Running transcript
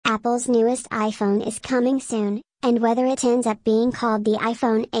Apple's newest iPhone is coming soon, and whether it ends up being called the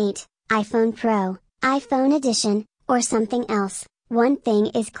iPhone 8, iPhone Pro, iPhone Edition, or something else, one thing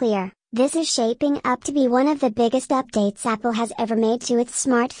is clear: this is shaping up to be one of the biggest updates Apple has ever made to its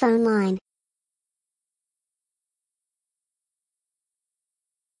smartphone line.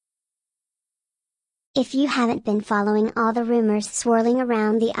 If you haven't been following all the rumors swirling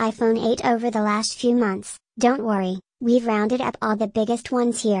around the iPhone 8 over the last few months, don't worry, we've rounded up all the biggest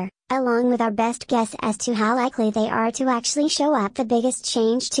ones here, along with our best guess as to how likely they are to actually show up. The biggest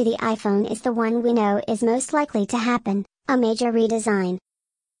change to the iPhone is the one we know is most likely to happen: a major redesign.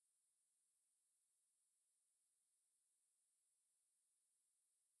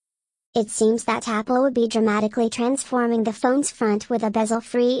 It seems that Apple would be dramatically transforming the phone's front with a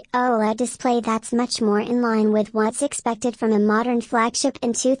bezel-free OLED display that's much more in line with what's expected from a modern flagship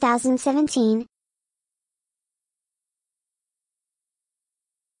in 2017.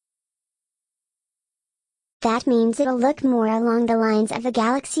 That means it'll look more along the lines of the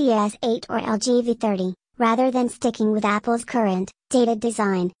Galaxy S8 or LG V30, rather than sticking with Apple's current, dated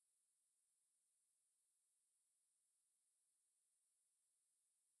design.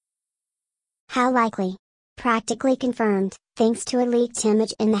 How likely? Practically confirmed, thanks to a leaked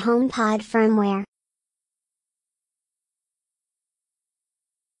image in the HomePod firmware.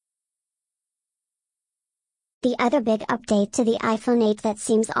 The other big update to the iPhone 8 that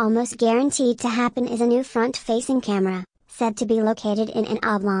seems almost guaranteed to happen is a new front-facing camera, said to be located in an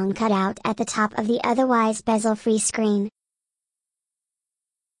oblong cutout at the top of the otherwise bezel-free screen.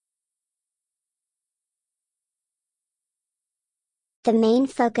 The main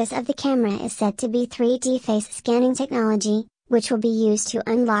focus of the camera is said to be 3D face scanning technology, which will be used to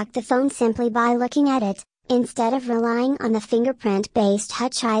unlock the phone simply by looking at it, instead of relying on the fingerprint-based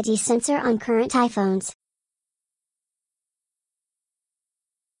Touch ID sensor on current iPhones.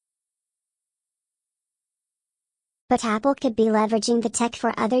 But Apple could be leveraging the tech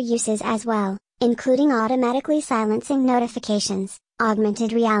for other uses as well, including automatically silencing notifications,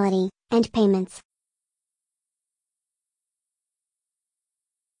 augmented reality, and payments.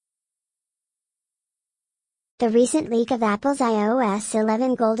 The recent leak of Apple's iOS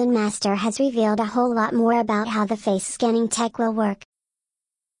 11 Golden Master has revealed a whole lot more about how the face scanning tech will work.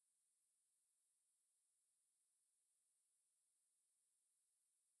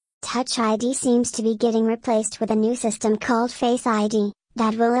 Touch ID seems to be getting replaced with a new system called Face ID,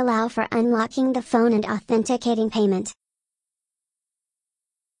 that will allow for unlocking the phone and authenticating payment.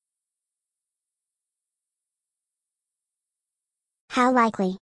 How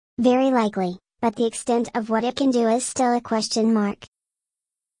likely? Very likely, but the extent of what it can do is still a question mark.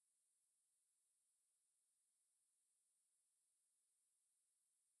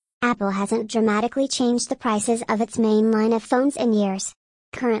 Apple hasn't dramatically changed the prices of its main line of phones in years.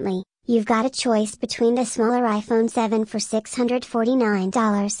 Currently, you've got a choice between the smaller iPhone 7 for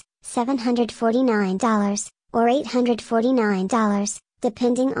 $649, $749, or $849,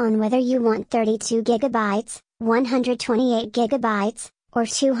 depending on whether you want 32 GB, 128 GB, or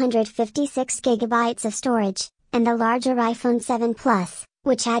 256 GB of storage, and the larger iPhone 7 Plus,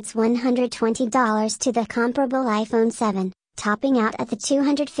 which adds $120 to the comparable iPhone 7, topping out at the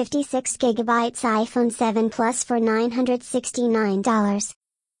 256 GB iPhone 7 Plus for $969.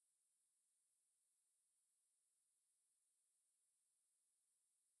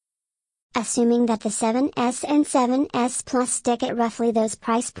 Assuming that the 7S and 7S Plus stick at roughly those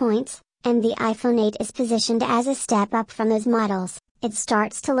price points, and the iPhone 8 is positioned as a step up from those models, it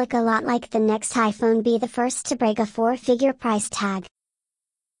starts to look a lot like the next iPhone, be the first to break a four-figure price tag.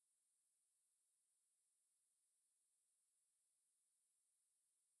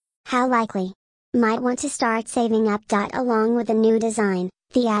 How likely? Might want to start saving up. Along with a new design,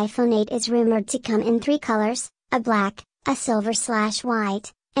 the iPhone 8 is rumored to come in 3 colors: a black, a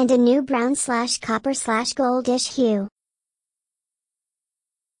silver/white, and a new brown/copper/goldish hue.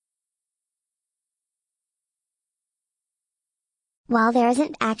 While there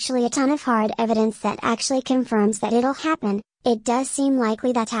isn't actually a ton of hard evidence that actually confirms that it'll happen, it does seem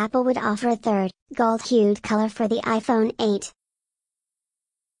likely that Apple would offer a third, gold-hued color for the iPhone 8.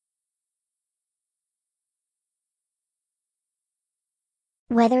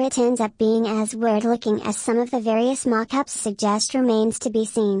 Whether it ends up being as weird-looking as some of the various mock-ups suggest remains to be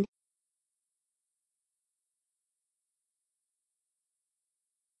seen.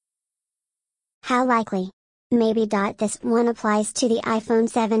 How likely? Maybe. This one applies to the iPhone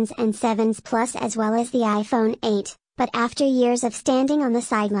 7s and 7s Plus as well as the iPhone 8, but after years of standing on the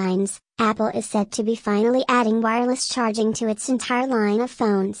sidelines, Apple is said to be finally adding wireless charging to its entire line of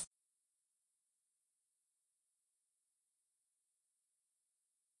phones.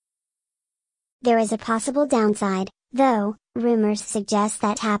 There is a possible downside, though. Rumors suggest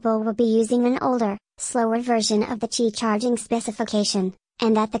that Apple will be using an older, slower version of the Qi charging specification,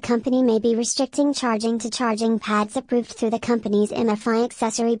 and that the company may be restricting charging to charging pads approved through the company's MFI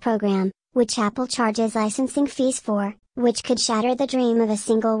accessory program, which Apple charges licensing fees for, which could shatter the dream of a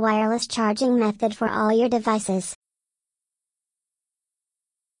single wireless charging method for all your devices.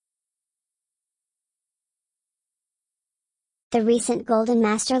 The recent Golden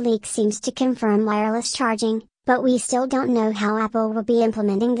Master leak seems to confirm wireless charging, but we still don't know how Apple will be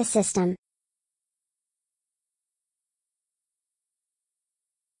implementing the system.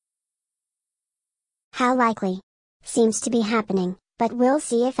 How likely? Seems to be happening, but we'll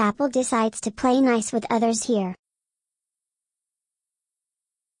see if Apple decides to play nice with others here.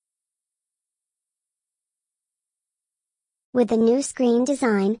 With the new screen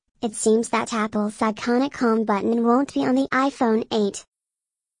design, it seems that Apple's iconic home button won't be on the iPhone 8.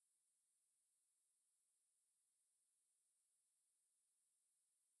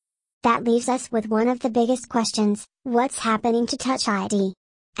 That leaves us with one of the biggest questions: what's happening to Touch ID?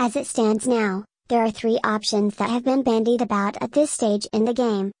 As it stands now, there are 3 options that have been bandied about at this stage in the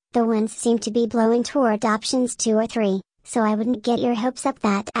game. The winds seem to be blowing toward options 2 or 3, so I wouldn't get your hopes up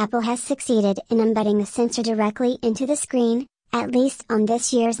that Apple has succeeded in embedding the sensor directly into the screen, at least on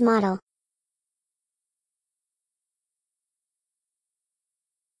this year's model.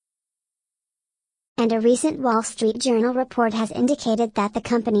 And a recent Wall Street Journal report has indicated that the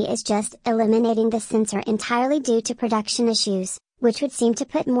company is just eliminating the sensor entirely due to production issues, which would seem to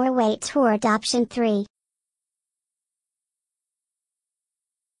put more weight toward option 3.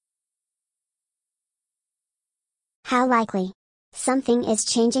 How likely? Something is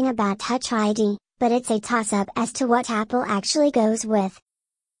changing about Touch ID, but it's a toss-up as to what Apple actually goes with.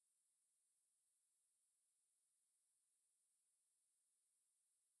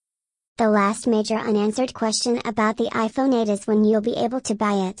 The last major unanswered question about the iPhone 8 is when you'll be able to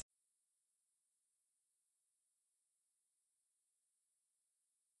buy it.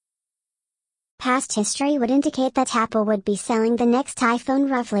 Past history would indicate that Apple would be selling the next iPhone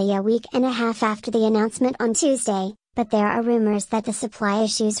roughly a week and a half after the announcement on Tuesday, but there are rumors that the supply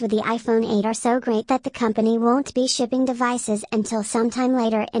issues with the iPhone 8 are so great that the company won't be shipping devices until sometime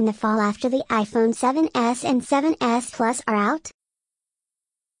later in the fall after the iPhone 7s and 7s Plus are out.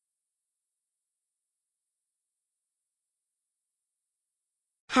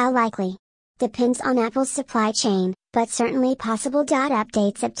 How likely? Depends on Apple's supply chain, but certainly possible.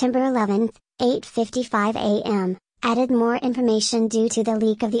 Update September 11th, 8:55 a.m. Added more information due to the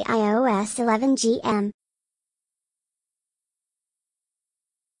leak of the iOS 11 GM.